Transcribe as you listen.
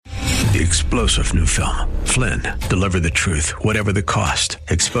The explosive new film, Flynn, deliver the truth, whatever the cost.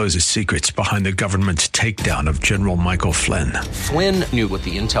 Exposes secrets behind the government's takedown of General Michael Flynn. Flynn knew what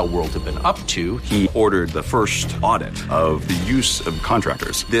the intel world had been up to. He ordered the first audit of the use of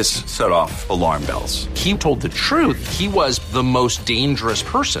contractors. This set off alarm bells. He told the truth. He was the most dangerous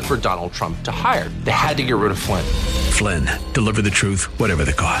person for Donald Trump to hire. They had to get rid of Flynn. Flynn, deliver the truth, whatever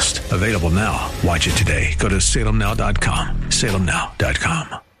the cost. Available now. Watch it today. Go to salemnow.com.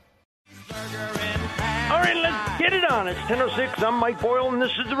 salemnow.com. All right, let's get it on. It's 10:06. I'm Mike Boyle, and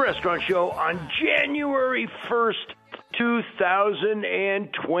this is The Restaurant Show on January 1st,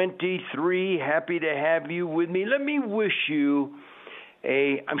 2023. Happy to have you with me. Let me wish you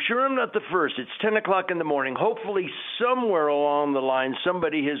I'm sure I'm not the first. It's 10 o'clock in the morning. Hopefully somewhere along the line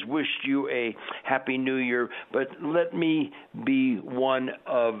somebody has wished you a Happy New Year, but let me be one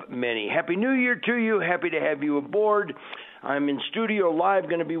of many. Happy New Year to you. Happy to have you aboard. I'm in studio live,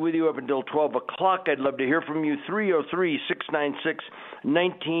 going to be with you up until 12 o'clock. I'd love to hear from you.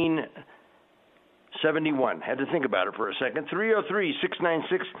 303-696-1971. Had to think about it for a second.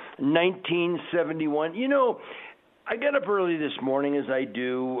 303-696-1971. You know, I got up early this morning, as I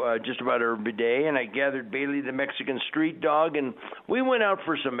do just about every day, and I gathered Bailey the Mexican street dog, and we went out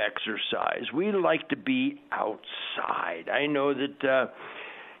for some exercise. We like to be outside. I know that,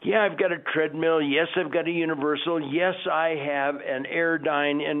 I've got a treadmill. Yes, I've got a universal. Yes, I have an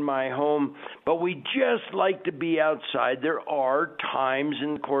Airdyne in my home, but we just like to be outside. There are times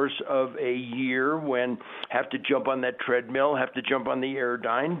in the course of a year when have to jump on that treadmill, have to jump on the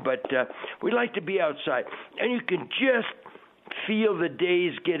Airdyne, but we like to be outside. And you can just feel the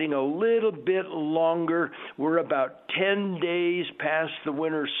days getting a little bit longer. We're about 10 days past the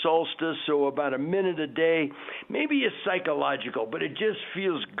winter solstice, so about a minute a day. Maybe it's psychological, but it just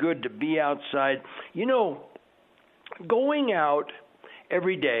feels good to be outside. You know, going out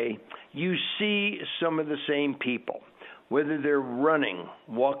every day, you see some of the same people, whether they're running,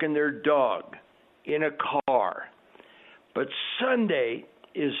 walking their dog, in a car. But Sunday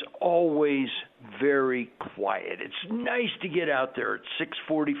is always very quiet. It's nice to get out there at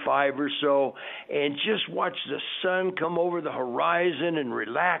 6:45 or so and just watch the sun come over the horizon and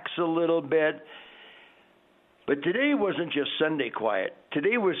relax a little bit. But today wasn't just Sunday quiet.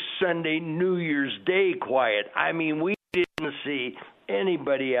 Today was Sunday, New Year's Day quiet. I mean, we didn't see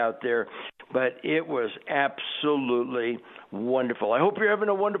anybody out there, but it was absolutely wonderful. I hope you're having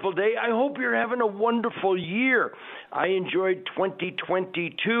a wonderful day. I hope you're having a wonderful year. I enjoyed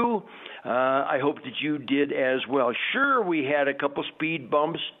 2022. I hope that you did as well. Sure, we had a couple speed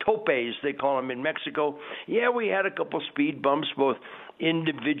bumps, topes they call them in Mexico. Yeah, we had a couple speed bumps, both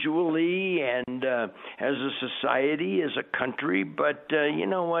individually and as a society, as a country. But you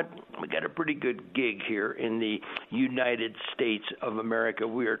know what? We got a pretty good gig here in the United States of America.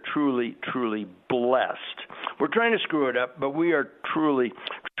 We are truly, truly blessed. We're trying to screw it up, but we are truly,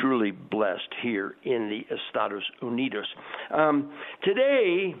 truly blessed here in the Estados Unidos.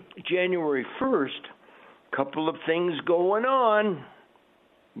 Today, January 1st, a couple of things going on.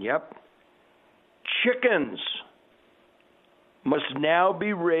 Yep. Chickens must now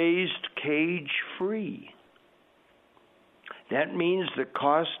be raised cage-free. That means the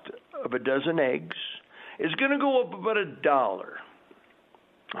cost of a dozen eggs is going to go up about $1.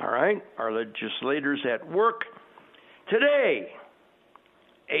 All right, our legislators at work. Today,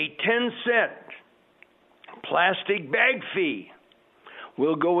 a 10-cent plastic bag fee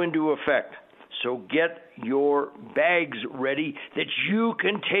will go into effect. So get your bags ready that you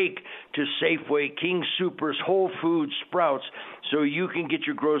can take to Safeway, King Soopers, Whole Foods, Sprouts, so you can get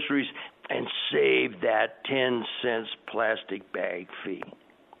your groceries and save that 10 cents plastic bag fee.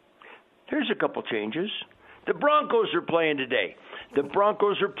 Here's a couple changes. The Broncos are playing today. The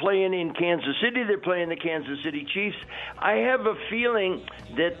Broncos are playing in Kansas City. They're playing the Kansas City Chiefs. I have a feeling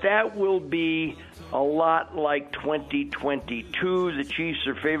that will be a lot like 2022. The Chiefs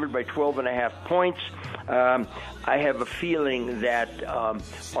are favored by 12.5 points. I have a feeling that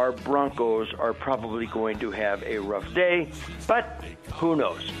our Broncos are probably going to have a rough day, but who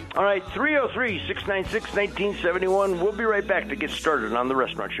knows? All right, 303-696-1971. We'll be right back to get started on The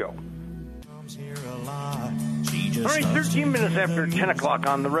Restaurant Show. All right, 13 minutes after 10 o'clock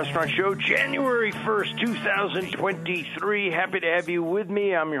on The Restaurant Show, January 1st, 2023. Happy to have you with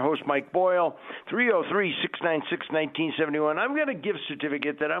me. I'm your host, Mike Boyle, 303-696-1971. I've got a gift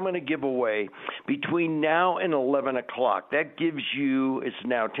certificate that I'm going to give away between now and 11 o'clock. That gives you, it's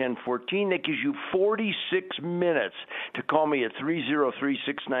now 10:14, that gives you 46 minutes to call me at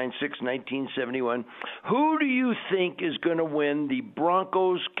 303-696-1971. Who do you think is going to win the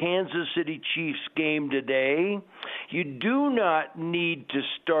Broncos-Kansas City Chiefs game today? You do not need to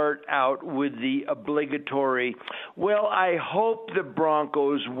start out with the obligatory, well, I hope the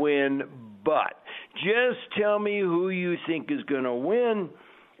Broncos win, but just tell me who you think is going to win,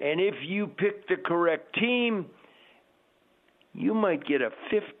 and if you pick the correct team, you might get a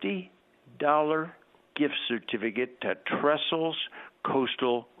 $50 gift certificate to Tressel's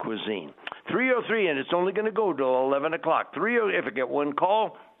Coastal Cuisine. 303, and it's only going to go till 11 o'clock. 303, if I get one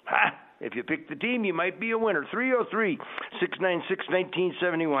call, if you pick the team, you might be a winner.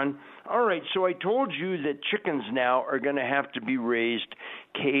 303-696-1971. All right, so I told you that chickens now are going to have to be raised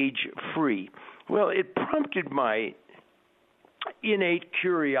cage-free. Well, it prompted my innate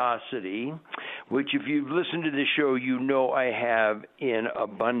curiosity, which if you've listened to the show, you know I have in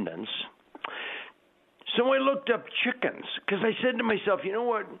abundance. So I looked up chickens because I said to myself, you know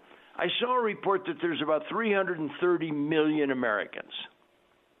what? I saw a report that there's about 330 million Americans.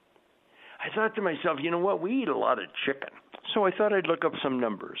 I thought to myself, you know what? We eat a lot of chicken. So I thought I'd look up some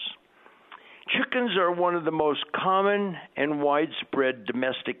numbers. Chickens are one of the most common and widespread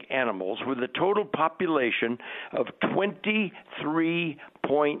domestic animals with a total population of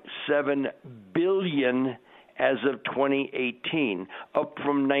 23.7 billion as of 2018, up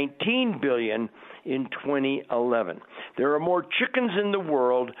from 19 billion in 2011. There are more chickens in the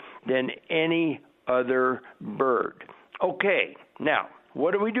world than any other bird. Okay, now,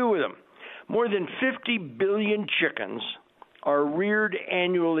 what do we do with them? More than 50 billion chickens are reared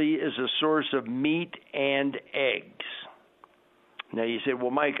annually as a source of meat and eggs. Now you say,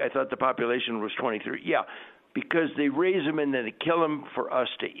 well, Mike, I thought the population was 23. Yeah, because they raise them and then they kill them for us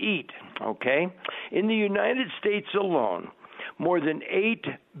to eat, okay? In the United States alone, more than 8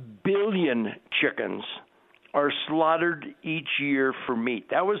 billion chickens are slaughtered each year for meat.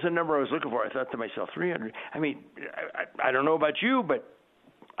 That was the number I was looking for. I thought to myself, 300. I mean, I don't know about you, but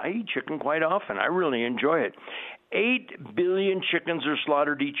I eat chicken quite often. I really enjoy it. 8 billion chickens are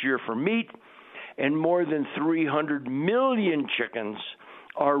slaughtered each year for meat, and more than 300 million chickens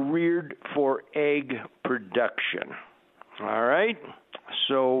are reared for egg production. All right?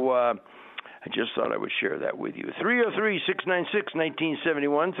 So I just thought I would share that with you.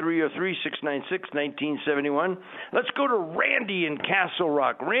 303-696-1971, 303-696-1971. Let's go to Randy in Castle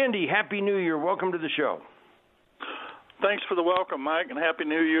Rock. Randy, Happy New Year. Welcome to the show. Thanks for the welcome, Mike, and Happy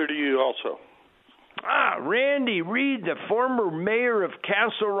New Year to you also. Randy Reed, the former mayor of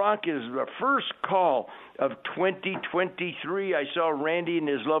Castle Rock, is the first call of 2023. I saw Randy and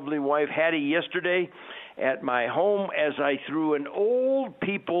his lovely wife, Hattie, yesterday at my home as I threw an old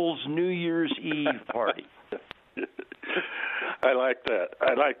people's New Year's Eve party. I like that.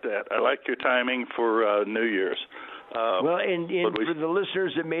 I like your timing for New Year's. Well, and for the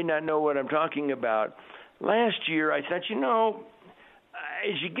listeners that may not know what I'm talking about, last year I thought,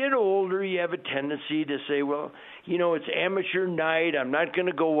 as you get older, you have a tendency to say, well, it's amateur night. I'm not going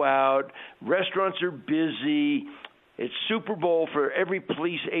to go out. Restaurants are busy. It's Super Bowl for every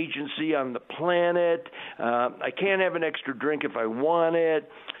police agency on the planet. I can't have an extra drink if I want it.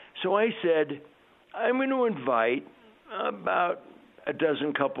 So I said, I'm going to invite about a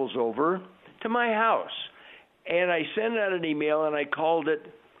dozen couples over to my house. And I sent out an email, and I called it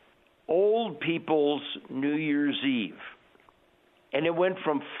Old People's New Year's Eve. And it went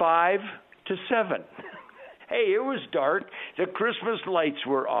from 5 to 7. Hey, it was dark. The Christmas lights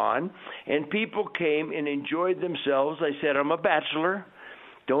were on, and people came and enjoyed themselves. I said, I'm a bachelor.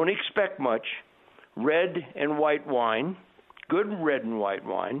 Don't expect much. Red and white wine, good red and white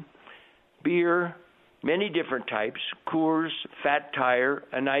wine, beer, many different types, Coors, Fat Tire,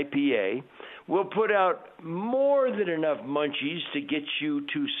 an IPA. We'll put out more than enough munchies to get you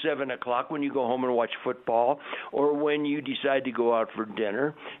to 7 o'clock when you go home and watch football or when you decide to go out for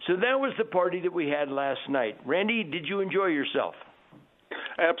dinner. So that was the party that we had last night. Randy, did you enjoy yourself?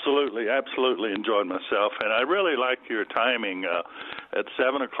 Absolutely enjoyed myself, and I really like your timing. At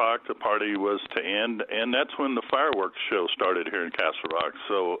 7 o'clock, the party was to end, and that's when the fireworks show started here in Castle Rock.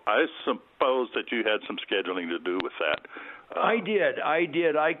 So I suppose that you had some scheduling to do with that. I did.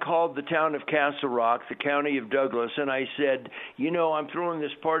 I called the town of Castle Rock, the county of Douglas, and I said, I'm throwing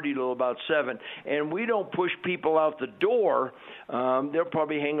this party till about 7, and we don't push people out the door. They'll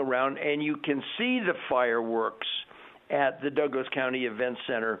probably hang around, and you can see the fireworks at the Douglas County Event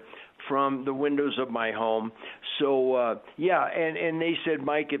Center from the windows of my home. So, and they said,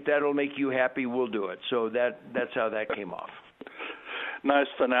 Mike, if that'll make you happy, we'll do it. So that's how that came off. Nice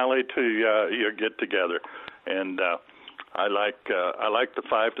finale to your get-together. And I like the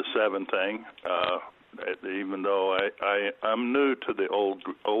 5 to 7 thing, even though I'm new to the old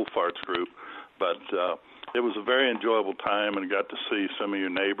farts group, but it was a very enjoyable time, and got to see some of your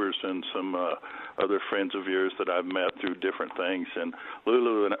neighbors and some other friends of yours that I've met through different things. And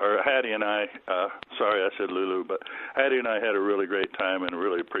Hattie and I, sorry I said Lulu, but Hattie and I had a really great time and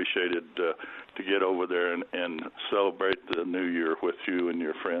really appreciated to get over there and celebrate the new year with you and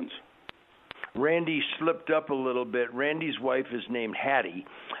your friends. Randy slipped up a little bit. Randy's wife is named Hattie,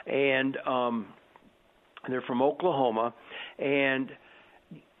 and they're from Oklahoma, and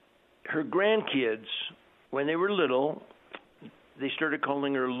her grandkids, when they were little, they started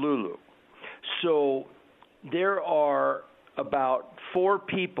calling her Lulu. So there are about 4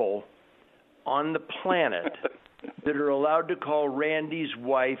 people on the planet that are allowed to call Randy's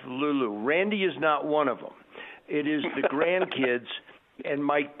wife Lulu. Randy is not one of them. It is the grandkids and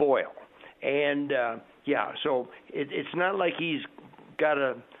Mike Boyle. And, so it's not like he's got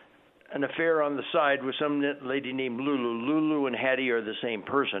an affair on the side with some lady named Lulu. Lulu and Hattie are the same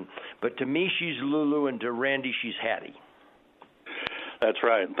person. But to me, she's Lulu, and to Randy, she's Hattie. That's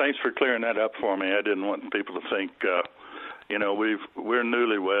right. Thanks for clearing that up for me. I didn't want people to think, we're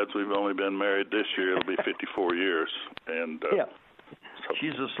newlyweds. We've only been married this year. It'll be 54 years. And yeah.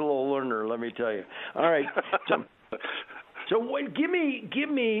 She's a slow learner, let me tell you. All right. So give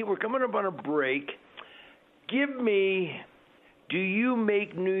me, we're coming up on a break. Give me, do you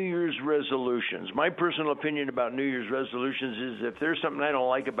make New Year's resolutions? My personal opinion about New Year's resolutions is if there's something I don't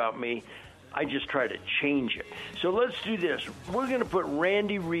like about me, I just try to change it. So let's do this. We're going to put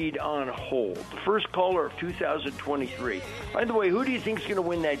Randy Reed on hold, the first caller of 2023. By the way, who do you think is going to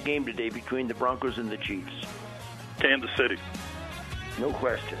win that game today between the Broncos and the Chiefs? Kansas City. No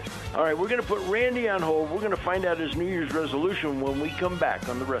question. All right, we're going to put Randy on hold. We're going to find out his New Year's resolution when we come back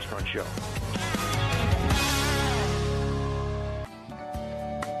on The Restaurant Show.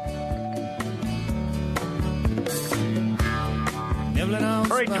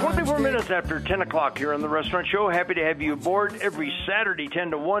 All right, 24 minutes after 10 o'clock here on The Restaurant Show. Happy to have you aboard every Saturday,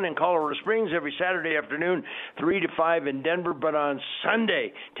 10 to 1 in Colorado Springs, every Saturday afternoon, 3 to 5 in Denver. But on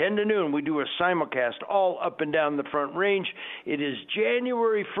Sunday, 10 to noon, we do a simulcast all up and down the Front Range. It is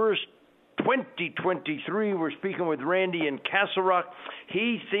January 1st, 2023. We're speaking with Randy in Castle Rock.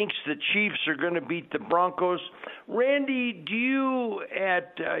 He thinks the Chiefs are going to beat the Broncos. Randy, do you,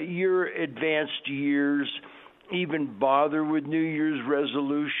 at your advanced years, even bother with New Year's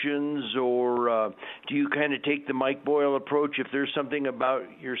resolutions, or do you kind of take the Mike Boyle approach? If there's something about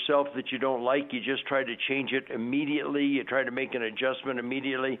yourself that you don't like, you just try to change it immediately, you try to make an adjustment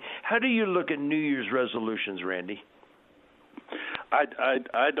immediately? How do you look at New Year's resolutions, Randy?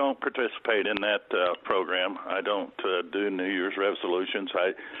 I don't participate in that program. I don't do New Year's resolutions.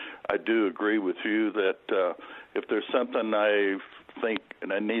 I do agree with you that if there's something I think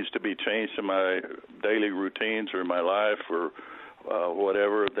that needs to be changed in my daily routines or my life or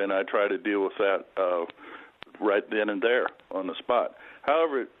whatever, then I try to deal with that right then and there on the spot.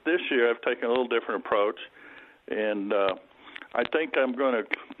 However, this year I've taken a little different approach, and I think I'm going to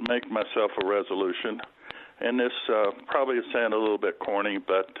make myself a resolution. And this probably sounds a little bit corny,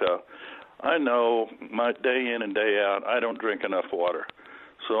 but I know my day in and day out, I don't drink enough water.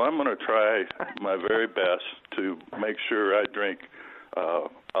 So I'm going to try my very best to make sure I drink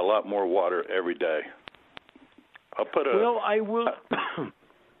a lot more water every day. Well, I will.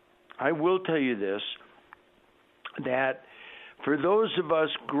 I will tell you this: that for those of us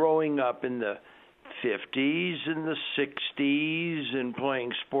growing up in the 50s and the 60s and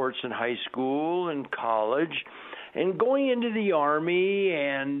playing sports in high school and college and going into the Army,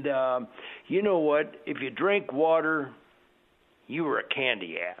 and you know what? If you drank water, you were a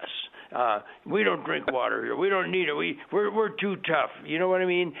candy ass. We don't drink water here. We don't need it. We're too tough. You know what I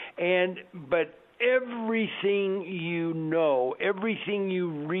mean? But everything you know, everything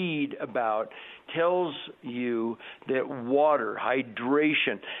you read about tells you that water,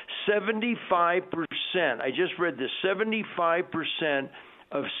 hydration, 75%, I just read this, 75%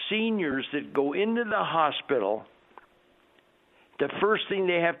 of seniors that go into the hospital, the first thing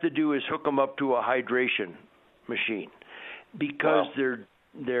they have to do is hook them up to a hydration machine because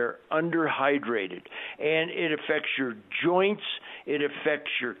they're underhydrated, and it affects your joints, it affects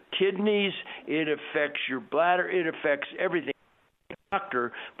your kidneys, it affects your bladder, it affects everything.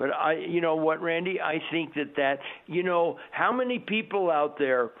 Doctor, but you know what, Randy? I think that how many people out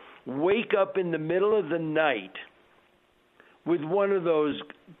there wake up in the middle of the night with one of those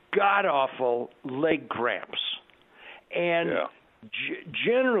god-awful leg cramps? And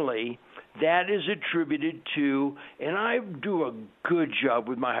generally, that is attributed to, and I do a good job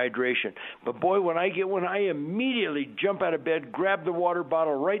with my hydration, but boy, when I get one, I immediately jump out of bed, grab the water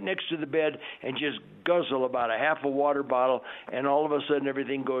bottle right next to the bed, and just guzzle about a half a water bottle, and all of a sudden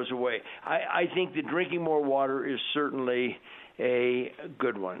everything goes away. I think that drinking more water is certainly a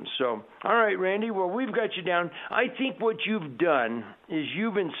good one. So, all right, Randy, well, we've got you down. I think what you've done is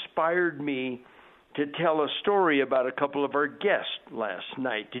you've inspired me to tell a story about a couple of our guests last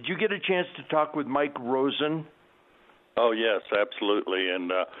night. Did you get a chance to talk with Mike Rosen? Oh, yes, absolutely. And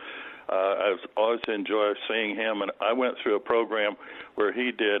I always enjoy seeing him. And I went through a program where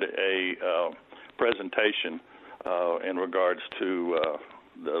he did a presentation in regards to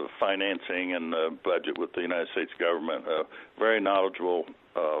the financing and the budget with the United States government. Very knowledgeable,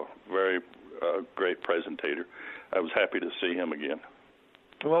 very great presentator. I was happy to see him again.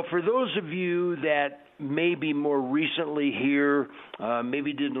 Well, for those of you that maybe more recently here,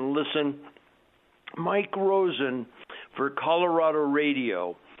 maybe didn't listen, Mike Rosen for Colorado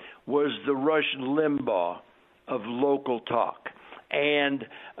Radio was the Rush Limbaugh of local talk. And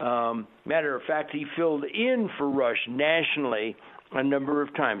matter of fact, he filled in for Rush nationally a number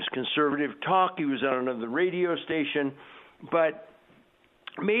of times. Conservative Talk, he was on another radio station. But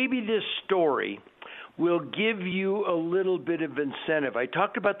maybe this story will give you a little bit of incentive. I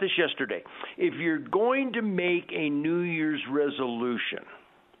talked about this yesterday. If you're going to make a New Year's resolution,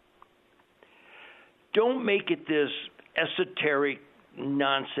 don't make it this esoteric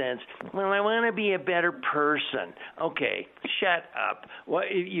nonsense. Well, I want to be a better person. Okay, shut up. Well,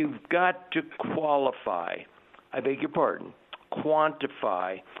 you've got to qualify, I beg your pardon,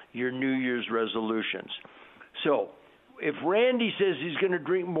 quantify your New Year's resolutions. So if Randy says he's going to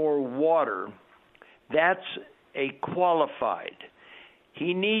drink more water, that's a qualified.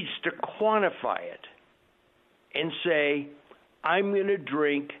 He needs to quantify it and say, I'm going to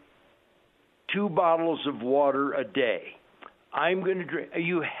drink 2 bottles of water a day. I'm going to drink.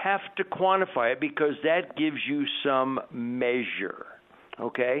 You have to quantify it because that gives you some measure,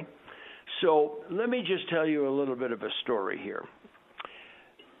 okay? So let me just tell you a little bit of a story here.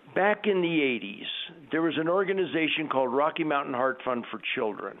 Back in the 80s, there was an organization called Rocky Mountain Heart Fund for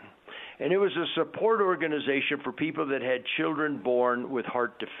Children. And it was a support organization for people that had children born with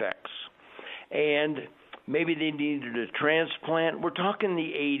heart defects. And maybe they needed a transplant. We're talking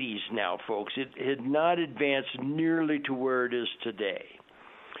the 80s now, folks. It had not advanced nearly to where it is today.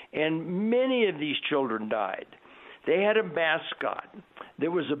 And many of these children died. They had a mascot.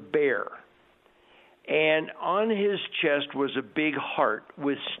 There was a bear. And on his chest was a big heart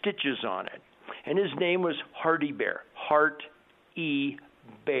with stitches on it. And his name was Hardy Bear, Heart E.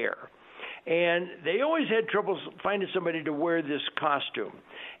 Bear. And they always had trouble finding somebody to wear this costume.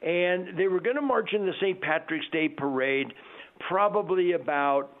 And they were going to march in the St. Patrick's Day parade probably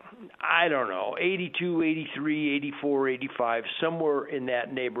about, 82, 83, 84, 85, somewhere in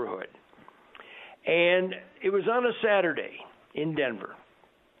that neighborhood. And it was on a Saturday in Denver.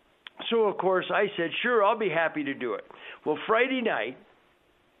 So, of course, I said, sure, I'll be happy to do it. Well, Friday night,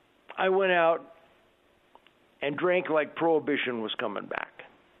 I went out and drank like Prohibition was coming back.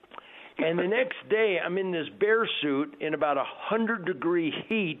 And the next day, I'm in this bear suit in about 100-degree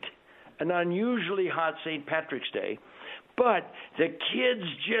heat, an unusually hot St. Patrick's Day, but the kids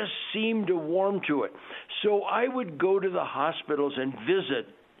just seemed to warm to it. So I would go to the hospitals and visit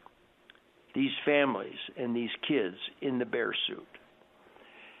these families and these kids in the bear suit.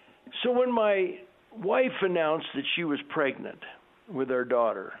 So when my wife announced that she was pregnant with our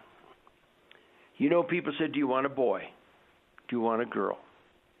daughter, people said, do you want a boy? Do you want a girl?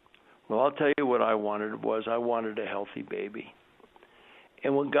 Well, I'll tell you what I wanted I wanted a healthy baby.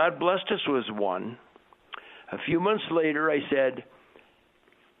 And when God blessed us with one, a few months later I said,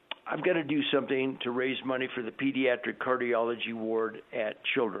 I've got to do something to raise money for the pediatric cardiology ward at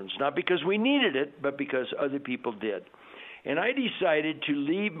Children's. Not because we needed it, but because other people did. And I decided to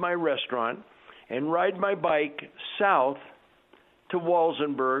leave my restaurant and ride my bike south to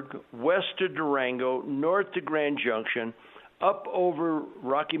Walsenburg, west to Durango, north to Grand Junction, up over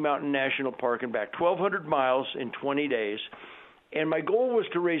Rocky Mountain National Park and back, 1,200 miles in 20 days. And my goal was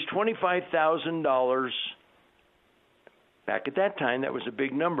to raise $25,000. Back at that time, that was a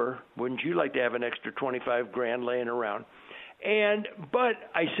big number. Wouldn't you like to have an extra $25,000 laying around? But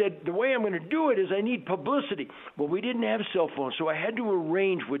I said, the way I'm going to do it is I need publicity. Well, we didn't have cell phones, so I had to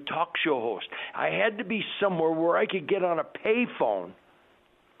arrange with talk show hosts. I had to be somewhere where I could get on a pay phone.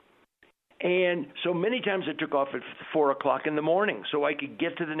 And so many times I took off at 4 o'clock in the morning so I could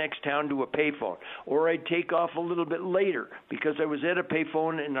get to the next town to a payphone. Or I'd take off a little bit later because I was at a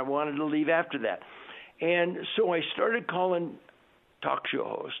payphone and I wanted to leave after that. And so I started calling talk show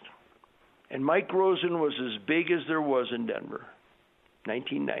hosts. And Mike Rosen was as big as there was in Denver,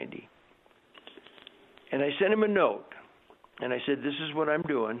 1990. And I sent him a note, and I said, this is what I'm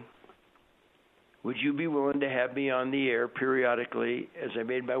doing. Would you be willing to have me on the air periodically as I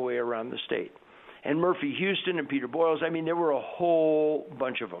made my way around the state? And Murphy Houston and Peter Boyles, I mean, there were a whole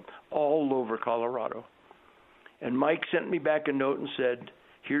bunch of them all over Colorado. And Mike sent me back a note and said,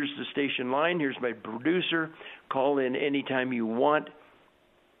 here's the station line, here's my producer, call in anytime you want.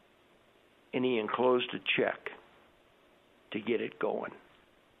 And he enclosed a check to get it going.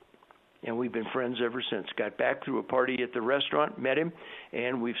 And we've been friends ever since. Got back through a party at the restaurant, met him,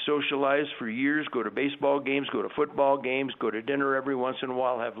 and we've socialized for years, go to baseball games, go to football games, go to dinner every once in a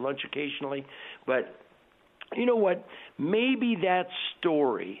while, have lunch occasionally. But you know what? Maybe that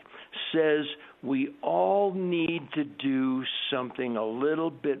story says we all need to do something a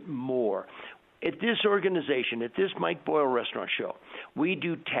little bit more. At this organization, at this Mike Boyle Restaurant Show, we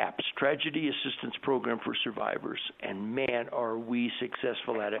do TAPS, Tragedy Assistance Program for Survivors, and man, are we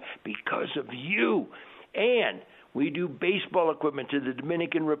successful at it because of you. And we do baseball equipment to the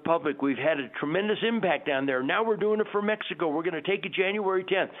Dominican Republic. We've had a tremendous impact down there. Now we're doing it for Mexico. We're going to take it January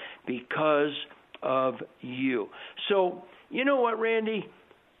 10th because of you. So, you know what, Randy?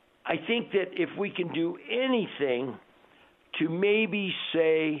 I think that if we can do anything to maybe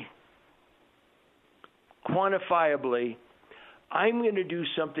say quantifiably, I'm going to do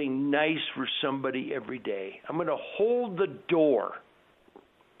something nice for somebody every day. I'm going to hold the door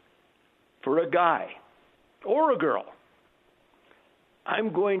for a guy or a girl.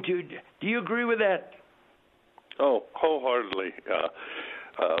 I'm going to. Do you agree with that? Oh, wholeheartedly.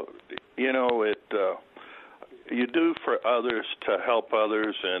 You do for others to help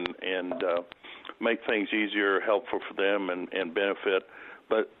others and make things easier, helpful for them and benefit.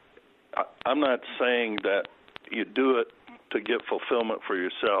 But I'm not saying that you do it to get fulfillment for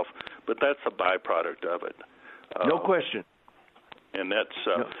yourself, but that's a byproduct of it. No question. And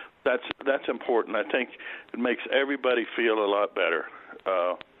that's important. I think it makes everybody feel a lot better.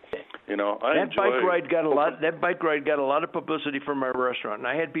 That bike ride got a lot of publicity from my restaurant, and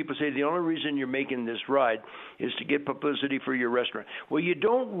I had people say the only reason you're making this ride is to get publicity for your restaurant. Well, you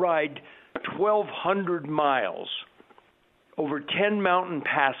don't ride 1,200 miles over 10 mountain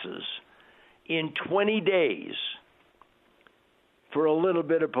passes in 20 days for a little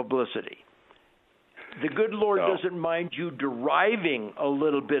bit of publicity. The good Lord doesn't mind you deriving a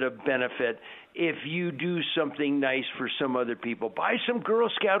little bit of benefit if you do something nice for some other people. Buy some Girl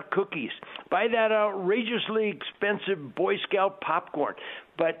Scout cookies. Buy that outrageously expensive Boy Scout popcorn.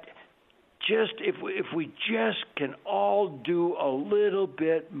 But just if we just can all do a little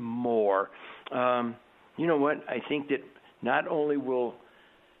bit more, you know what? I think that not only will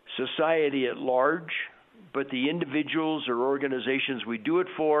society at large, but the individuals or organizations we do it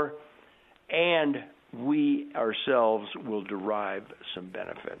for, and we ourselves will derive some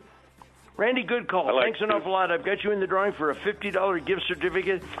benefit. Randy, good call. Thanks an awful lot. I've got you in the drawing for a $50 gift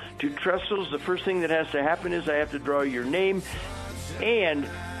certificate to Trestles. The first thing that has to happen is I have to draw your name, and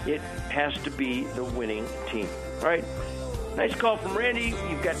it has to be the winning team. All right? Nice call from Randy.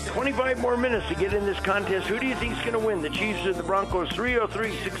 You've got 25 more minutes to get in this contest. Who do you think is going to win, the Chiefs or the Broncos?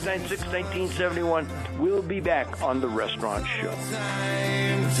 303-696-1971. We'll be back on The Restaurant Show.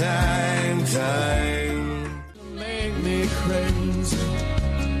 Time. Make me crazy.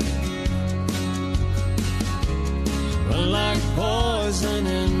 Like poison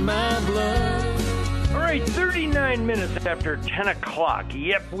in my blood. All right, 39 minutes after 10 o'clock.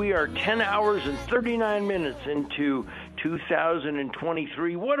 Yep, we are 10 hours and 39 minutes into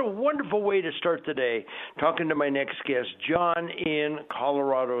 2023. What a wonderful way to start the day. Talking to my next guest, John in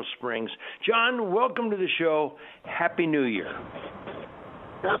Colorado Springs. John, welcome to the show. Happy New Year.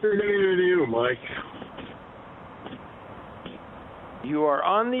 Happy New Year to you, Mike. You are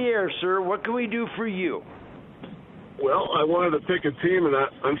on the air, sir. What can we do for you? Well, I wanted to pick a team, and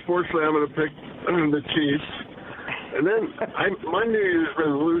unfortunately I'm going to pick the Chiefs. And then my New Year's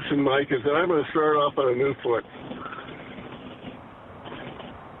resolution, Mike, is that I'm going to start off on a new foot.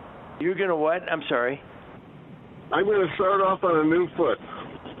 You're going to what? I'm sorry. I'm going to start off on a new foot.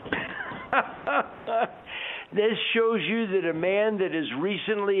 This shows you that a man that has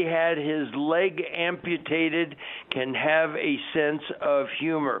recently had his leg amputated can have a sense of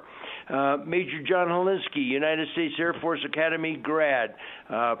humor. Major John Helinski, United States Air Force Academy grad,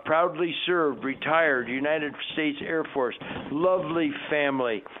 proudly served, retired, United States Air Force, lovely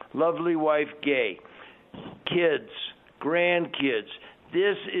family, lovely wife, Gay, kids, grandkids.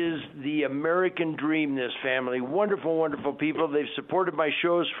 This is the American dream, this family. Wonderful, wonderful people. They've supported my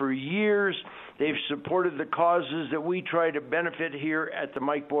shows for years. They've supported the causes that we try to benefit here at the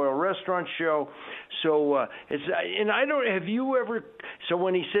Mike Boyle Restaurant Show. So have you ever, so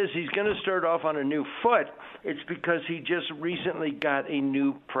when he says he's going to start off on a new foot, it's because he just recently got a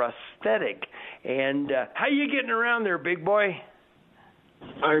new prosthetic. And how you getting around there, big boy?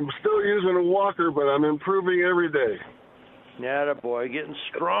 I'm still using a walker, but I'm improving every day. Attaboy, getting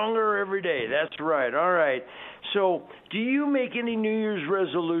stronger every day. That's right. All right. So, do you make any New Year's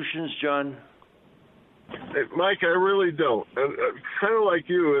resolutions, John? Hey, Mike, I really don't. And kind of like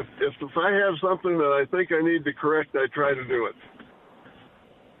you, if I have something that I think I need to correct, I try to do it.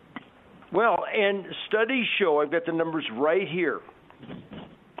 Well, and studies show, I've got the numbers right here,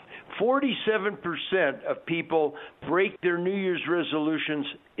 47% of people break their New Year's resolutions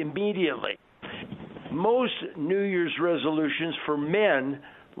immediately. Most New Year's resolutions for men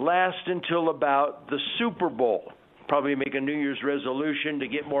last until about the Super Bowl. Probably make a New Year's resolution to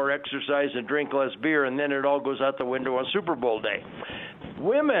get more exercise and drink less beer, and then it all goes out the window on Super Bowl day.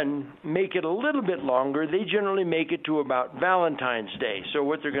 Women make it a little bit longer. They generally make it to about Valentine's Day. So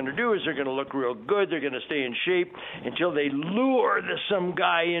what they're going to do is they're going to look real good. They're going to stay in shape until they lure some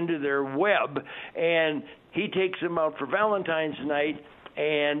guy into their web, and he takes them out for Valentine's night.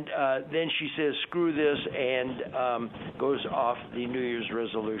 And then she says, screw this, and goes off the New Year's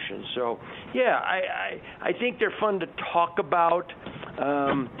resolution. So, yeah, I think they're fun to talk about,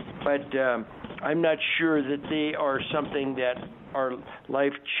 but I'm not sure that they are something that are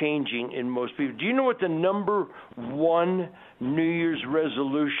life-changing in most people. Do you know what the number one New Year's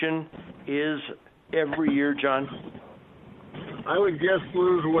resolution is every year, John? I would guess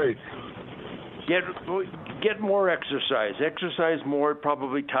lose weight. Get more exercise. Exercise more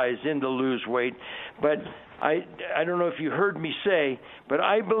probably ties into lose weight. But I don't know if you heard me say, but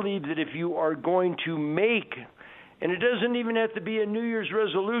I believe that if you are going to make, and it doesn't even have to be a New Year's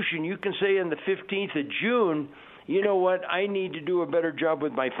resolution, you can say on the 15th of June, you know what, I need to do a better job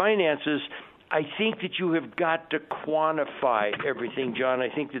with my finances. I think that you have got to quantify everything, John. I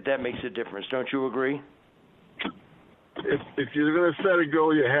think that makes a difference. Don't you agree? If you're going to set a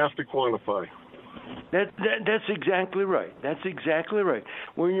goal, you have to quantify. That's exactly right. That's exactly right.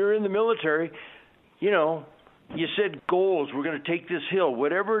 When you're in the military, you know, you set goals. We're going to take this hill,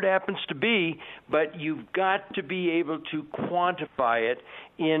 whatever it happens to be, but you've got to be able to quantify it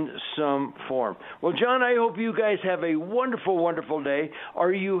in some form. Well, John, I hope you guys have a wonderful, wonderful day.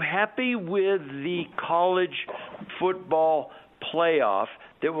 Are you happy with the college football playoff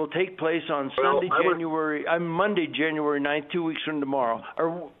that will take place on Monday, January 9th, 2 weeks from tomorrow,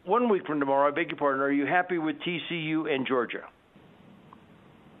 or 1 week from tomorrow, I beg your pardon. Are you happy with TCU and Georgia?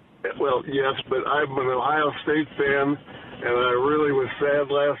 Well, yes, but I'm an Ohio State fan, and I really was sad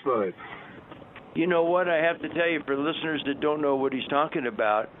last night. You know what? I have to tell you, for listeners that don't know what he's talking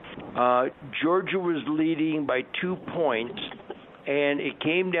about, Georgia was leading by 2 points, and it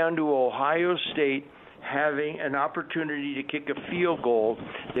came down to Ohio State having an opportunity to kick a field goal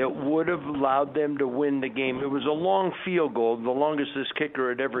that would have allowed them to win the game. It was a long field goal, the longest this kicker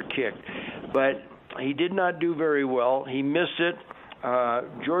had ever kicked. But he did not do very well. He missed it.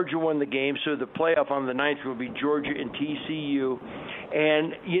 Georgia won the game, so the playoff on the 9th will be Georgia and TCU.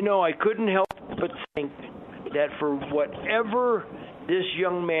 And, you know, I couldn't help but think that for whatever this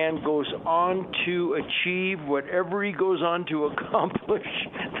young man goes on to achieve, whatever he goes on to accomplish,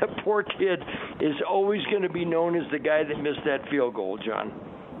 the poor kid is always going to be known as the guy that missed that field goal, John.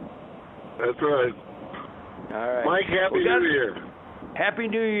 That's right. All right. Mike, Happy New Year. Happy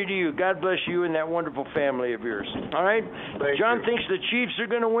New Year to you. God bless you and that wonderful family of yours. All right? John thinks the Chiefs are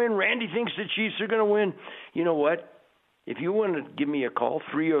going to win. Randy thinks the Chiefs are going to win. You know what? If you want to give me a call,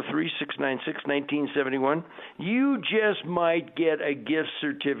 303-696-1971, you just might get a gift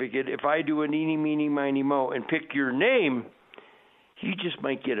certificate. If I do an eeny, meeny, miny, mo and pick your name, you just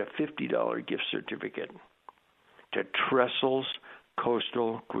might get a $50 gift certificate to Trestles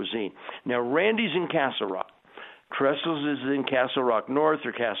Coastal Cuisine. Now, Randy's in Castle Rock. Trestles is in Castle Rock North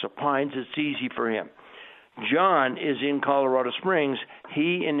or Castle Pines. It's easy for him. John is in Colorado Springs.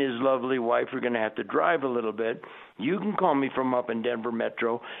 He and his lovely wife are going to have to drive a little bit. You can call me from up in Denver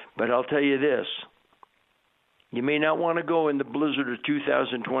Metro, but I'll tell you this. You may not want to go in the blizzard of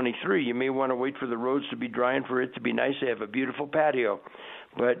 2023. You may want to wait for the roads to be dry and for it to be nice. They have a beautiful patio.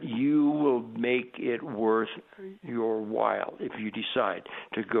 But you will make it worth your while if you decide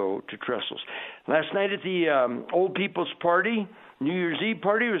to go to Trestles. Last night at the Old People's Party, New Year's Eve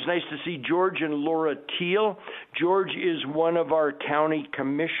party, it was nice to see George and Laura Teal. George is one of our county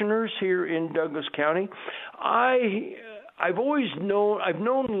commissioners here in Douglas County. I I've known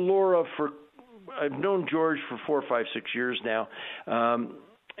George for 4, 5, 6 years now,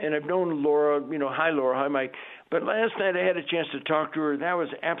 and I've known Laura. Hi Laura, hi Mike. But last night I had a chance to talk to her. That was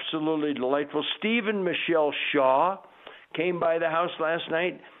absolutely delightful. Steve and Michelle Shaw came by the house last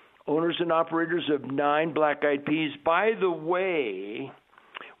night, owners and operators of 9 Black Eyed Peas. By the way,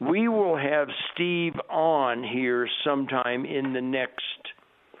 we will have Steve on here sometime in the next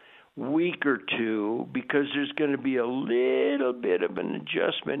week or two because there's going to be a little bit of an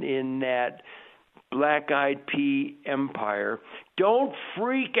adjustment in that Black Eyed Pea empire. Don't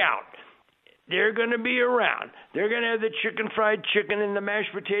freak out. They're going to be around. They're going to have the fried chicken and the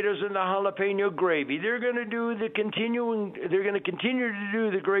mashed potatoes and the jalapeno gravy. They're going to continue to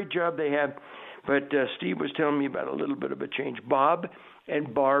do the great job they have. But Steve was telling me about a little bit of a change. Bob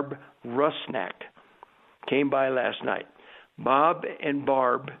and Barb Rusnak came by last night. Bob and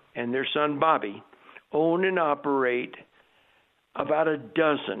Barb and their son Bobby own and operate about a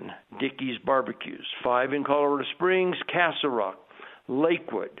dozen Dickey's barbecues, 5 in Colorado Springs, Castle Rock,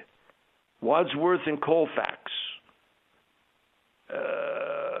 Lakewood, Wadsworth and Colfax,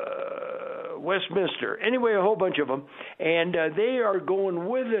 Westminster. Anyway, a whole bunch of them. And they are going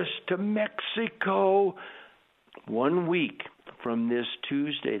with us to Mexico 1 week from this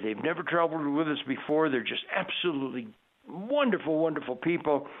Tuesday. They've never traveled with us before. They're just absolutely wonderful, wonderful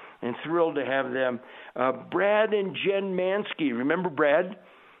people, and thrilled to have them. Brad and Jen Mansky. Remember Brad?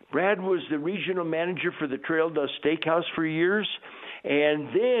 Brad was the regional manager for the Trail Dust Steakhouse for years. And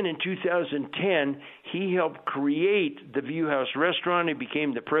then in 2010, he helped create the View House Restaurant. He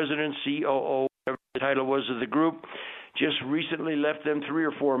became the president, COO, whatever the title was of the group. Just recently left them 3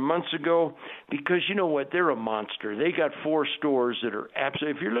 or 4 months ago because you know what? They're a monster. They got 4 stores that are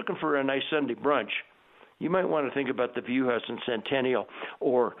absolutely, if you're looking for a nice Sunday brunch, you might want to think about the View House in Centennial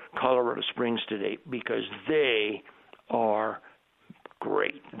or Colorado Springs today because they are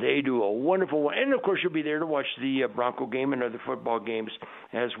great. They do a wonderful one. And, of course, you'll be there to watch the Bronco game and other football games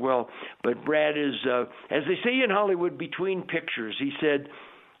as well. But Brad is, as they say in Hollywood, between pictures. He said,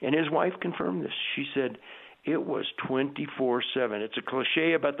 and his wife confirmed this, she said, it was 24/7. It's a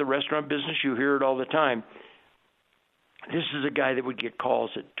cliche about the restaurant business. You hear it all the time. This is a guy that would get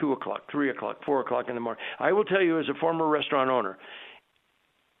calls at 2 o'clock, 3 o'clock, 4 o'clock in the morning. I will tell you as a former restaurant owner,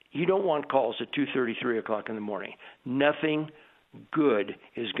 you don't want calls at 2:30, 3 o'clock in the morning. Nothing good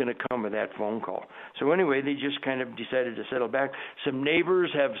is going to come of that phone call. So anyway, they just kind of decided to settle back. Some neighbors,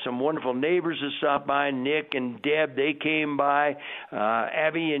 have some wonderful neighbors that stopped by. Nick and Deb, they came by.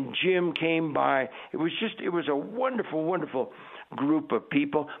 Abby and Jim came by. It was a wonderful, wonderful group of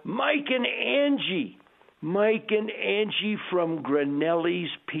people. Mike and Angie from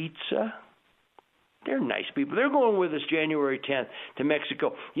Granelli's Pizza. They're nice people. They're going with us January 10th to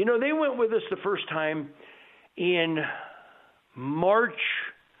Mexico. You know, they went with us the first time in March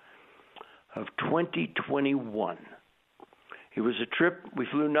of 2021. It was a trip. We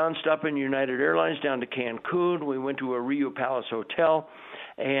flew nonstop in United Airlines down to Cancun. We went to a Rio Palace hotel,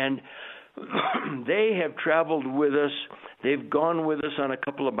 and they have traveled with us. They've gone with us on a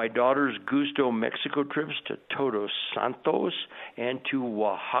couple of my daughter's Gusto Mexico trips to Todos Santos and to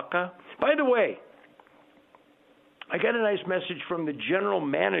Oaxaca. By the way, I got a nice message from the general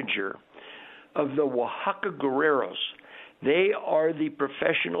manager of the Oaxaca Guerreros. They are the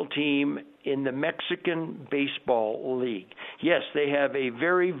professional team in the Mexican Baseball League. Yes, they have a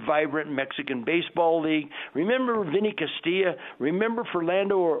very vibrant Mexican Baseball League. Remember Vinny Castilla? Remember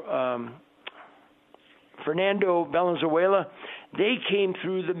Fernando Valenzuela? They came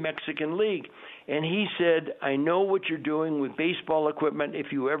through the Mexican League. And he said, I know what you're doing with baseball equipment.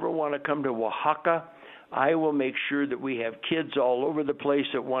 If you ever want to come to Oaxaca, I will make sure that we have kids all over the place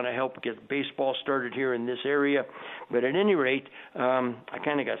that want to help get baseball started here in this area. But at any rate, I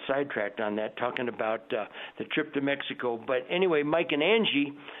kind of got sidetracked on that, talking about the trip to Mexico. But anyway, Mike and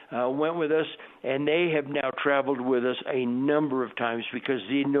Angie went with us, and they have now traveled with us a number of times because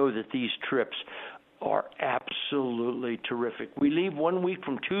they know that these trips are absolutely terrific. We leave 1 week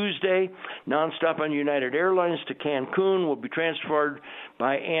from Tuesday, nonstop on United Airlines to Cancun. We'll be transferred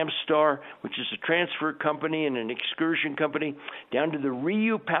by Amstar, which is a transfer company and an excursion company, down to the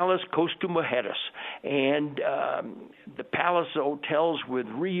Rio Palace Costa Mujeres. And the Palace hotels with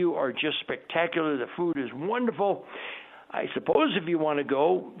Rio are just spectacular. The food is wonderful. I suppose if you want to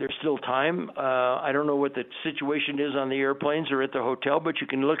go, there's still time. I don't know what the situation is on the airplanes or at the hotel, but you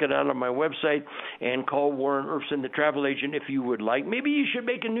can look it out on my website and call Warren Erfson, the travel agent, if you would like. Maybe you should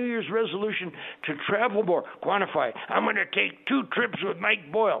make a New Year's resolution to travel more. Quantify. I'm going to take 2 trips with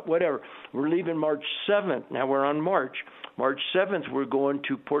Mike Boyle. Whatever. We're leaving March 7th. Now we're on March. March 7th, we're going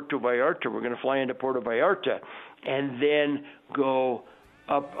to Puerto Vallarta. We're going to fly into Puerto Vallarta and then go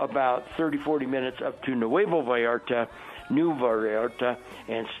up about 30, 40 minutes up to Nuevo Vallarta, New Vallarta,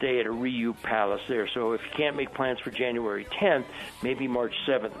 and stay at a Riu Palace there. So if you can't make plans for January 10th, maybe March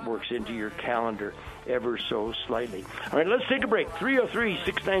 7th works into your calendar ever so slightly. All right, let's take a break.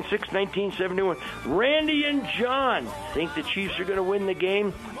 303-696-1971. Randy and John think the Chiefs are going to win the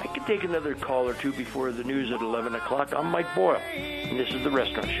game. I could take another call or two before the news at 11 o'clock. I'm Mike Boyle, and this is The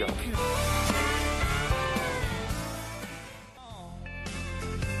Restaurant Show.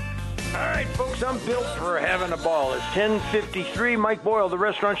 All right, folks, I'm built for having a ball. It's 10:53. Mike Boyle, The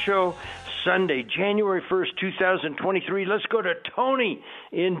Restaurant Show, Sunday, January 1st, 2023. Let's go to Tony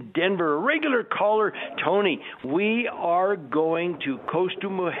in Denver, a regular caller. Tony, we are going to Costa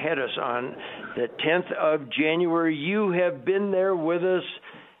Mujeres on the 10th of January. You have been there with us.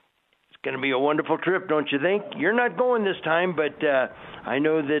 It's going to be a wonderful trip, don't you think? You're not going this time, but I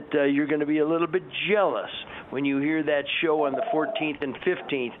know that you're going to be a little bit jealous when you hear that show on the 14th and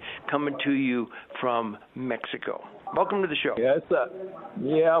 15th coming to you from Mexico. Welcome to the show. Yes,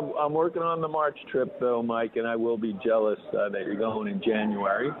 I'm working on the March trip, though, Mike, and I will be jealous that you're going in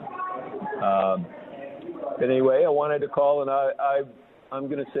January. Anyway, I wanted to call, and I'm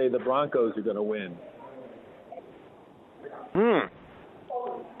going to say the Broncos are going to win.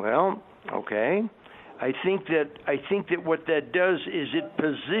 Well, okay. I think that what that does is it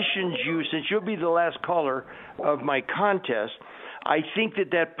positions you, since you'll be the last caller of my contest, I think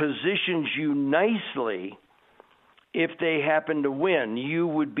that positions you nicely. If they happen to win, you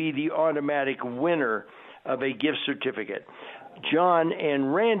would be the automatic winner of a gift certificate. John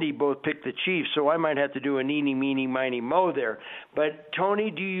and Randy both picked the Chiefs, so I might have to do an eeny, meeny, miny, mo there. But,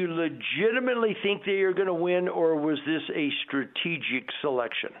 Tony, do you legitimately think they are going to win, or was this a strategic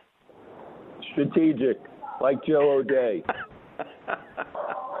selection? Strategic, like Joe O'Day.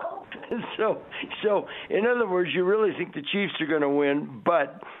 So, in other words, you really think the Chiefs are going to win,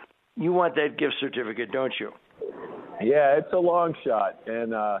 but you want that gift certificate, don't you? Yeah, it's a long shot,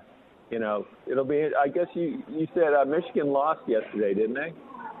 and it'll be. I guess you said Michigan lost yesterday, didn't they?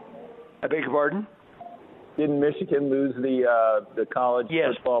 I beg your pardon? Didn't Michigan lose the college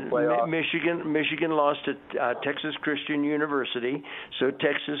football playoff? Michigan lost to Texas Christian University, so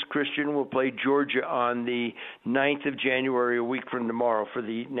Texas Christian will play Georgia on the 9th of January, a week from tomorrow, for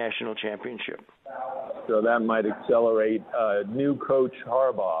the national championship. So that might accelerate new coach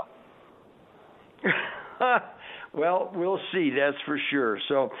Harbaugh. Well, we'll see. That's for sure.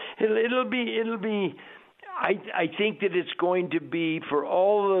 So it'll be. I think that it's going to be, for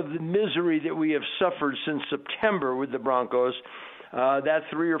all of the misery that we have suffered since September with the Broncos, that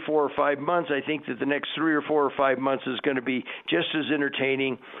 3 or 4 or 5 months, I think that the next 3 or 4 or 5 months is going to be just as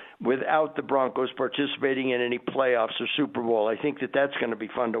entertaining without the Broncos participating in any playoffs or Super Bowl. I think that that's going to be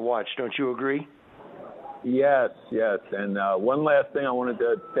fun to watch. Don't you agree? Yes. And one last thing, I wanted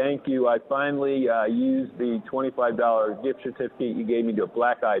to thank you. I finally used the $25 gift certificate you gave me to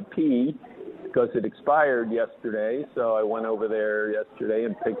Black Eyed Pea, because it expired yesterday. So I went over there yesterday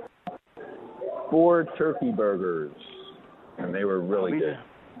and picked 4 turkey burgers, and they were really good.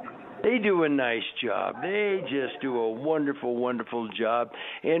 They do a nice job. They just do a wonderful, wonderful job.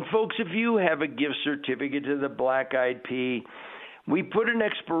 And folks, if you have a gift certificate to the Black Eyed Pea, we put an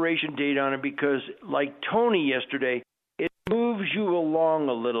expiration date on it because, like Tony yesterday, it moves you along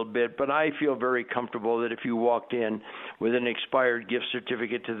a little bit, but I feel very comfortable that if you walked in with an expired gift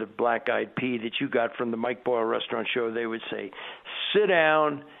certificate to the Black Eyed Pea that you got from the Mike Boyle Restaurant Show, they would say, sit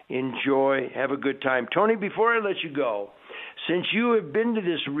down, enjoy, have a good time. Tony, before I let you go, since you have been to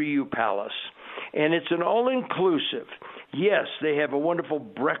this Riu Palace, and it's an all-inclusive, yes, they have a wonderful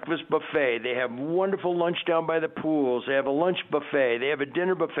breakfast buffet. They have wonderful lunch down by the pools. They have a lunch buffet. They have a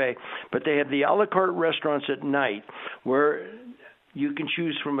dinner buffet. But they have the a la carte restaurants at night where you can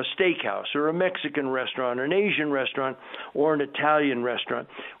choose from a steakhouse or a Mexican restaurant or an Asian restaurant or an Italian restaurant.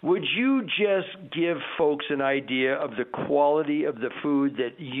 Would you just give folks an idea of the quality of the food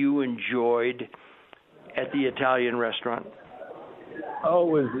that you enjoyed at the Italian restaurant?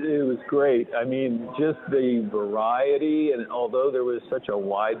 Oh, it was great. I mean, just the variety, and although there was such a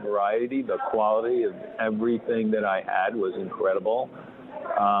wide variety, the quality of everything that I had was incredible.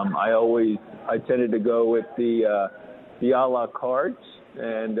 I tended to go with the a la carte,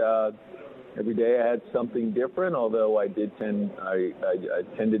 and Every day I had something different, although I tended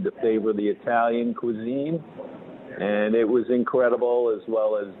to favor the Italian cuisine, and it was incredible, as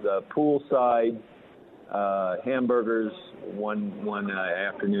well as poolside hamburgers one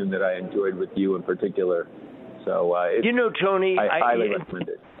afternoon that I enjoyed with you in particular. So Tony, I highly recommend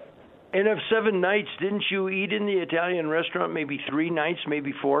it. And of 7 nights, didn't you eat in the Italian restaurant maybe 3 nights,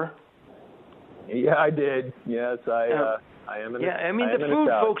 maybe 4? Yeah, I did. Yes, I am. The food,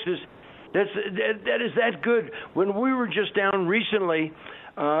 folks, is that good. When we were just down recently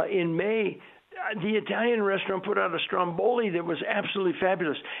in May, the Italian restaurant put out a stromboli that was absolutely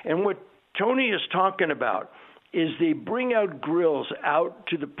fabulous. And what Tony is talking about is they bring out grills out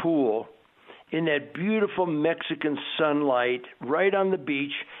to the pool in that beautiful Mexican sunlight right on the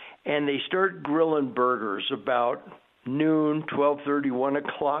beach, and they start grilling burgers about noon, 12:30, 1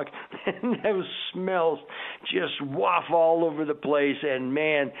 o'clock, and those smells just waft all over the place. And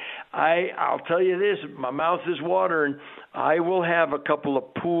man, I'll tell you this, my mouth is watering. I will have a couple of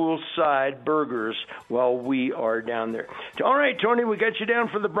poolside burgers while we are down there. All right, Tony, we got you down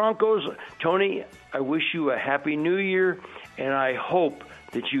for the Broncos. Tony, I wish you a happy new year, and I hope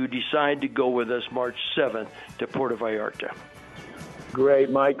that you decide to go with us March 7th to Puerto Vallarta. Great,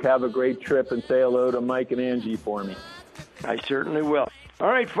 Mike. Have a great trip, and say hello to Mike and Angie for me. I certainly will. All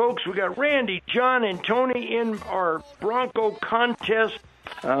right, folks, we got Randy, John, and Tony in our Bronco contest.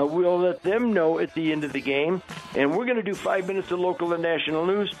 We'll let them know at the end of the game. And we're going to do 5 minutes of local and national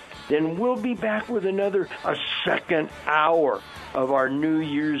news. Then we'll be back with a second hour of our New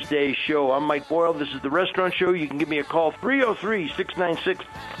Year's Day show. I'm Mike Boyle. This is The Restaurant Show. You can give me a call,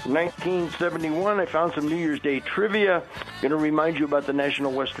 303-696-1971. I found some New Year's Day trivia. Going to remind you about the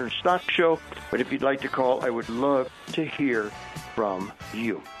National Western Stock Show. But if you'd like to call, I would love to hear from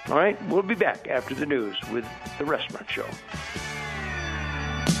you. All right? We'll be back after the news with The Restaurant Show.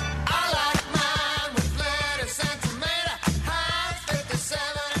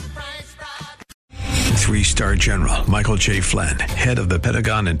 3-star General Michael J. Flynn, head of the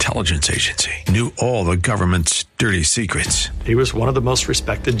Pentagon Intelligence Agency, knew all the government's dirty secrets. He was one of the most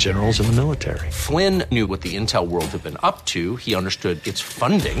respected generals in the military. Flynn knew what the intel world had been up to. He understood its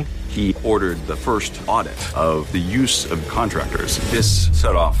funding. He ordered the first audit of the use of contractors. This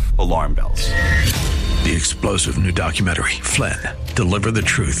set off alarm bells. The explosive new documentary, Flynn, Deliver the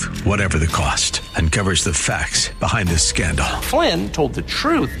Truth, Whatever the Cost, uncovers the facts behind this scandal. Flynn told the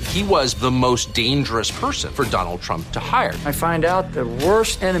truth. He was the most dangerous person for Donald Trump to hire. I find out the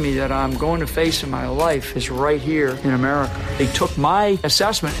worst enemy that I'm going to face in my life is right here in America. They took my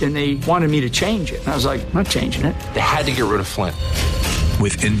assessment and they wanted me to change it. And I was like, I'm not changing it. They had to get rid of Flynn.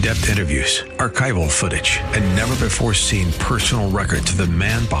 With in-depth interviews, archival footage, and never-before-seen personal records of the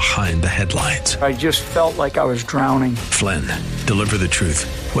man behind the headlines. I just felt like I was drowning. Flynn, Deliver the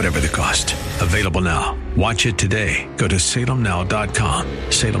Truth, Whatever the Cost. Available now. Watch it today. Go to salemnow.com.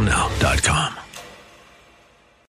 salemnow.com.